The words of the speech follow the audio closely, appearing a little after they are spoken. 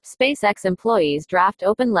SpaceX employees draft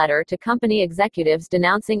open letter to company executives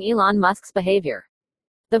denouncing Elon Musk's behavior.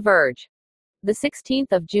 The Verge. The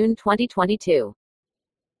 16th of June 2022.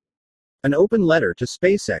 An open letter to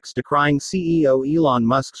SpaceX decrying CEO Elon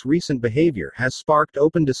Musk's recent behavior has sparked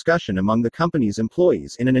open discussion among the company's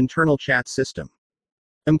employees in an internal chat system.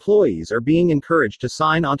 Employees are being encouraged to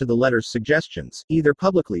sign onto the letter's suggestions, either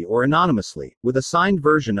publicly or anonymously, with a signed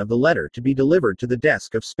version of the letter to be delivered to the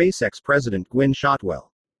desk of SpaceX President Gwynne Shotwell.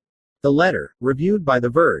 The letter, reviewed by The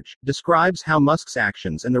Verge, describes how Musk's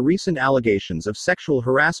actions and the recent allegations of sexual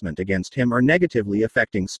harassment against him are negatively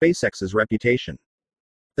affecting SpaceX's reputation.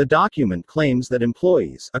 The document claims that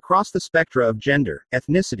employees across the spectra of gender,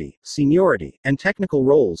 ethnicity, seniority, and technical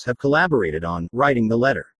roles have collaborated on writing the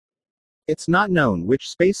letter. It's not known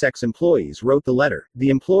which SpaceX employees wrote the letter. The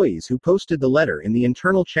employees who posted the letter in the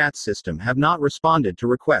internal chat system have not responded to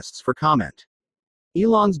requests for comment.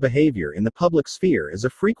 Elon's behavior in the public sphere is a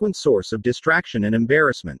frequent source of distraction and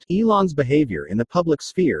embarrassment. Elon's behavior in the public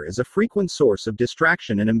sphere is a frequent source of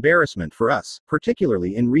distraction and embarrassment for us,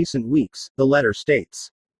 particularly in recent weeks, the letter states.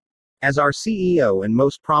 As our CEO and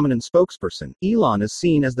most prominent spokesperson, Elon is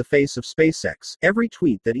seen as the face of SpaceX. Every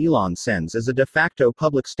tweet that Elon sends is a de facto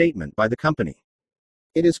public statement by the company.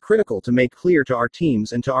 It is critical to make clear to our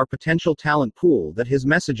teams and to our potential talent pool that his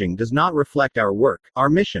messaging does not reflect our work, our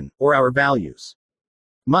mission, or our values.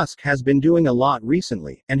 Musk has been doing a lot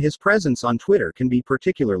recently, and his presence on Twitter can be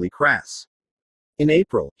particularly crass. In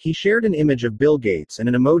April, he shared an image of Bill Gates and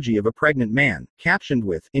an emoji of a pregnant man, captioned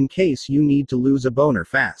with, "In case you need to lose a boner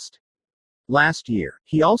fast." Last year,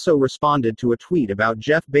 he also responded to a tweet about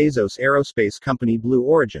Jeff Bezos' aerospace company Blue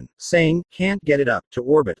Origin, saying, "Can't get it up to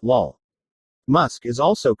orbit, lol." Musk is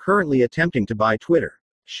also currently attempting to buy Twitter.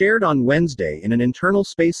 Shared on Wednesday in an internal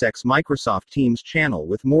SpaceX Microsoft Teams channel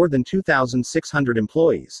with more than 2,600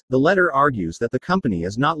 employees, the letter argues that the company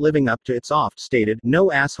is not living up to its oft-stated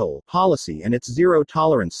 "no asshole" policy and its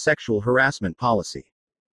zero-tolerance sexual harassment policy.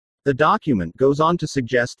 The document goes on to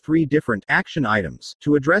suggest 3 different action items.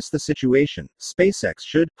 To address the situation, SpaceX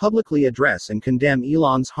should publicly address and condemn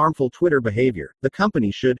Elon's harmful Twitter behavior, the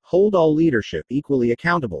company should hold all leadership equally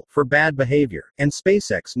accountable for bad behavior, and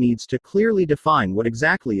SpaceX needs to clearly define what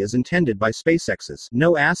exactly is intended by SpaceX's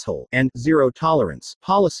 "no asshole" and "zero tolerance"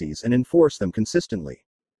 policies and enforce them consistently.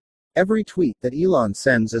 Every tweet that Elon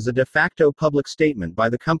sends is a de facto public statement by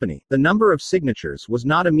the company. The number of signatures was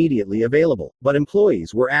not immediately available, but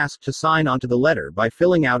employees were asked to sign onto the letter by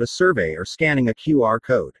filling out a survey or scanning a QR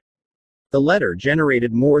code. The letter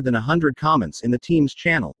generated more than 100 comments in the Teams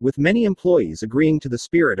channel, with many employees agreeing to the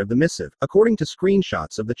spirit of the missive, according to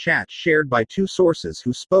screenshots of the chat shared by 2 sources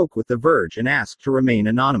who spoke with The Verge and asked to remain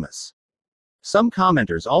anonymous. Some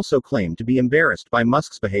commenters also claimed to be embarrassed by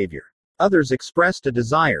Musk's behavior. Others expressed a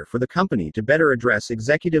desire for the company to better address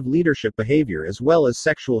executive leadership behavior as well as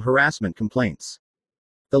sexual harassment complaints.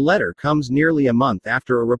 The letter comes nearly a month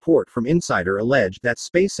after a report from Insider alleged that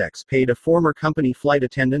SpaceX paid a former company flight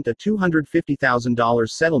attendant a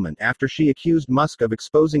 $250,000 settlement after she accused Musk of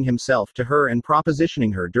exposing himself to her and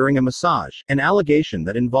propositioning her during a massage, an allegation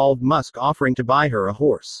that involved Musk offering to buy her a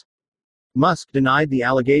horse. Musk denied the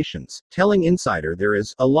allegations, telling Insider there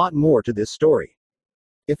is a lot more to this story.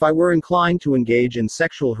 "If I were inclined to engage in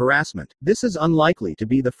sexual harassment, this is unlikely to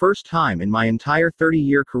be the first time in my entire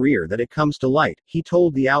 30-year career that it comes to light," he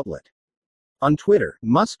told the outlet. On Twitter,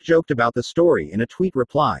 Musk joked about the story in a tweet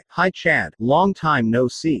reply, "Hi Chad, long time no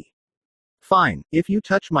see. Fine, if you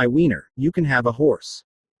touch my wiener, you can have a horse."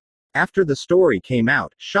 After the story came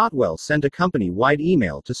out, Shotwell sent a company-wide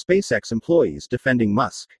email to SpaceX employees defending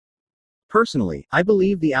Musk. "Personally, I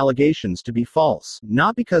believe the allegations to be false,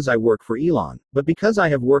 not because I work for Elon, but because I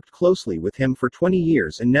have worked closely with him for 20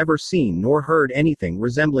 years and never seen nor heard anything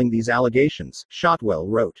resembling these allegations," Shotwell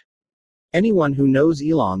wrote. "Anyone who knows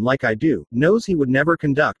Elon like I do, knows he would never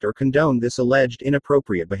conduct or condone this alleged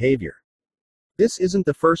inappropriate behavior. This isn't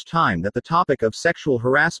the first time that the topic of sexual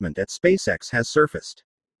harassment at SpaceX has surfaced."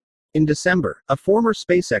 In December, a former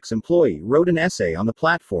SpaceX employee wrote an essay on the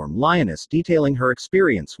platform Lioness detailing her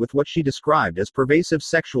experience with what she described as pervasive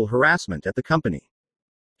sexual harassment at the company.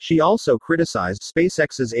 She also criticized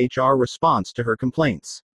SpaceX's HR response to her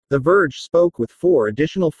complaints. The Verge spoke with 4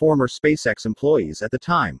 additional former SpaceX employees at the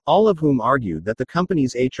time, all of whom argued that the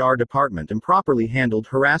company's HR department improperly handled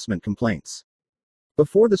harassment complaints.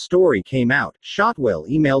 Before the story came out, Shotwell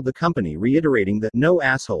emailed the company reiterating the "no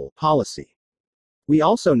asshole" policy. "We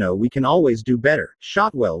also know we can always do better,"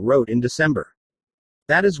 Shotwell wrote in December.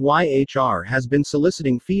 That is why HR has been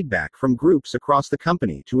soliciting feedback from groups across the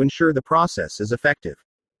company to ensure the process is effective.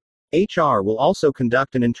 HR will also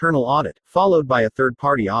conduct an internal audit, followed by a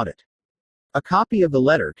third-party audit. A copy of the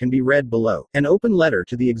letter can be read below. An open letter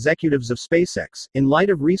to the executives of SpaceX. In light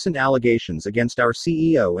of recent allegations against our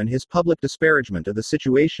CEO and his public disparagement of the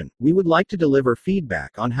situation, we would like to deliver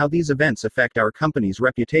feedback on how these events affect our company's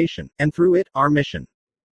reputation, and through it, our mission.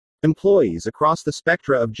 Employees across the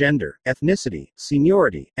spectra of gender, ethnicity,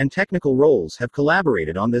 seniority, and technical roles have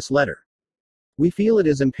collaborated on this letter. We feel it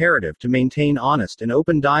is imperative to maintain honest and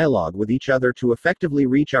open dialogue with each other to effectively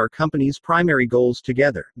reach our company's primary goals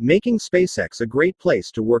together, making SpaceX a great place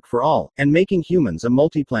to work for all, and making humans a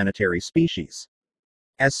multiplanetary species.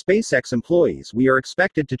 As SpaceX employees, we are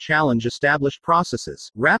expected to challenge established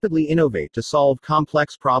processes, rapidly innovate to solve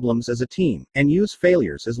complex problems as a team, and use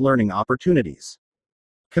failures as learning opportunities.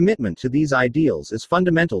 Commitment to these ideals is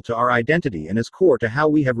fundamental to our identity and is core to how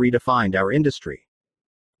we have redefined our industry.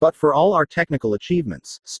 But for all our technical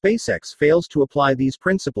achievements, SpaceX fails to apply these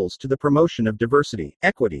principles to the promotion of diversity,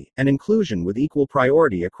 equity, and inclusion with equal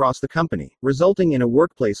priority across the company, resulting in a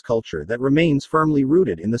workplace culture that remains firmly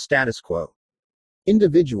rooted in the status quo.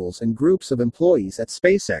 Individuals and groups of employees at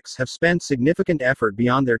SpaceX have spent significant effort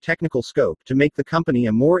beyond their technical scope to make the company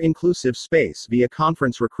a more inclusive space via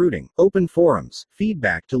conference recruiting, open forums,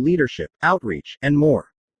 feedback to leadership, outreach, and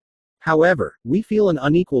more. However, we feel an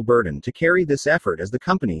unequal burden to carry this effort as the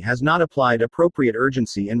company has not applied appropriate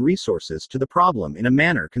urgency and resources to the problem in a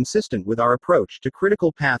manner consistent with our approach to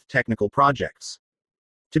critical path technical projects.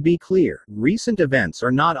 To be clear, recent events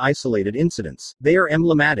are not isolated incidents, they are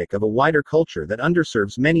emblematic of a wider culture that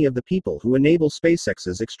underserves many of the people who enable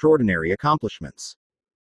SpaceX's extraordinary accomplishments.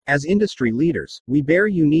 As industry leaders, we bear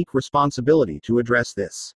unique responsibility to address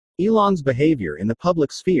this. Elon's behavior in the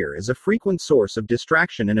public sphere is a frequent source of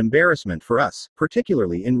distraction and embarrassment for us,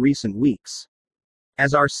 particularly in recent weeks.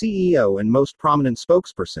 As our CEO and most prominent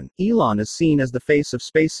spokesperson, Elon is seen as the face of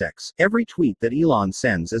SpaceX. Every tweet that Elon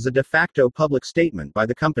sends is a de facto public statement by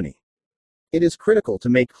the company. It is critical to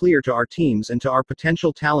make clear to our teams and to our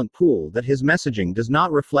potential talent pool that his messaging does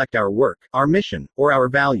not reflect our work, our mission, or our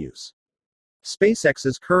values.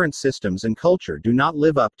 SpaceX's current systems and culture do not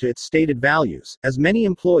live up to its stated values, as many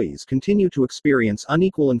employees continue to experience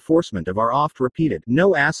unequal enforcement of our oft-repeated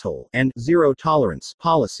 "no asshole" and "zero tolerance"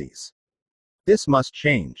 policies. This must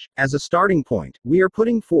change. As a starting point, we are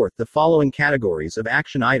putting forth the following categories of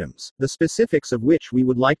action items, the specifics of which we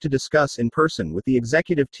would like to discuss in person with the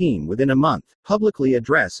executive team within a month. Publicly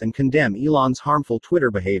address and condemn Elon's harmful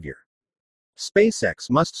Twitter behavior. SpaceX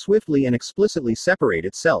must swiftly and explicitly separate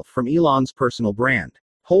itself from Elon's personal brand.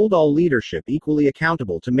 Hold all leadership equally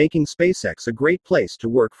accountable to making SpaceX a great place to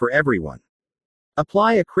work for everyone.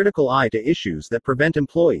 Apply a critical eye to issues that prevent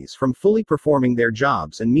employees from fully performing their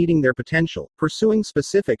jobs and meeting their potential, pursuing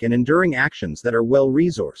specific and enduring actions that are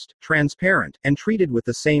well-resourced, transparent, and treated with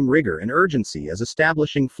the same rigor and urgency as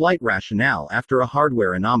establishing flight rationale after a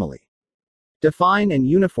hardware anomaly. Define and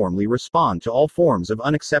uniformly respond to all forms of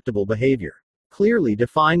unacceptable behavior. Clearly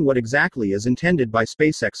define what exactly is intended by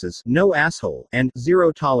SpaceX's "no asshole" and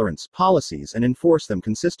 "zero tolerance" policies and enforce them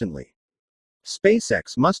consistently.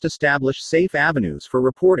 SpaceX must establish safe avenues for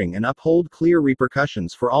reporting and uphold clear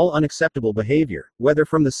repercussions for all unacceptable behavior, whether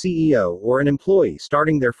from the CEO or an employee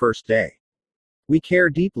starting their first day. We care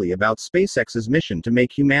deeply about SpaceX's mission to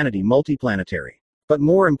make humanity multiplanetary. But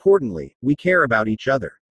more importantly, we care about each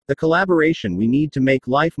other. The collaboration we need to make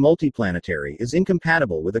life multiplanetary is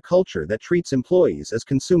incompatible with a culture that treats employees as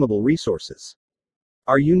consumable resources.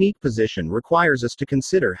 Our unique position requires us to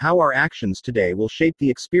consider how our actions today will shape the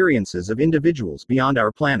experiences of individuals beyond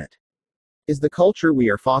our planet. Is the culture we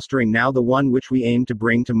are fostering now the one which we aim to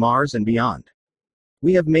bring to Mars and beyond?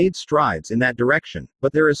 We have made strides in that direction,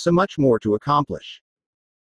 but there is so much more to accomplish.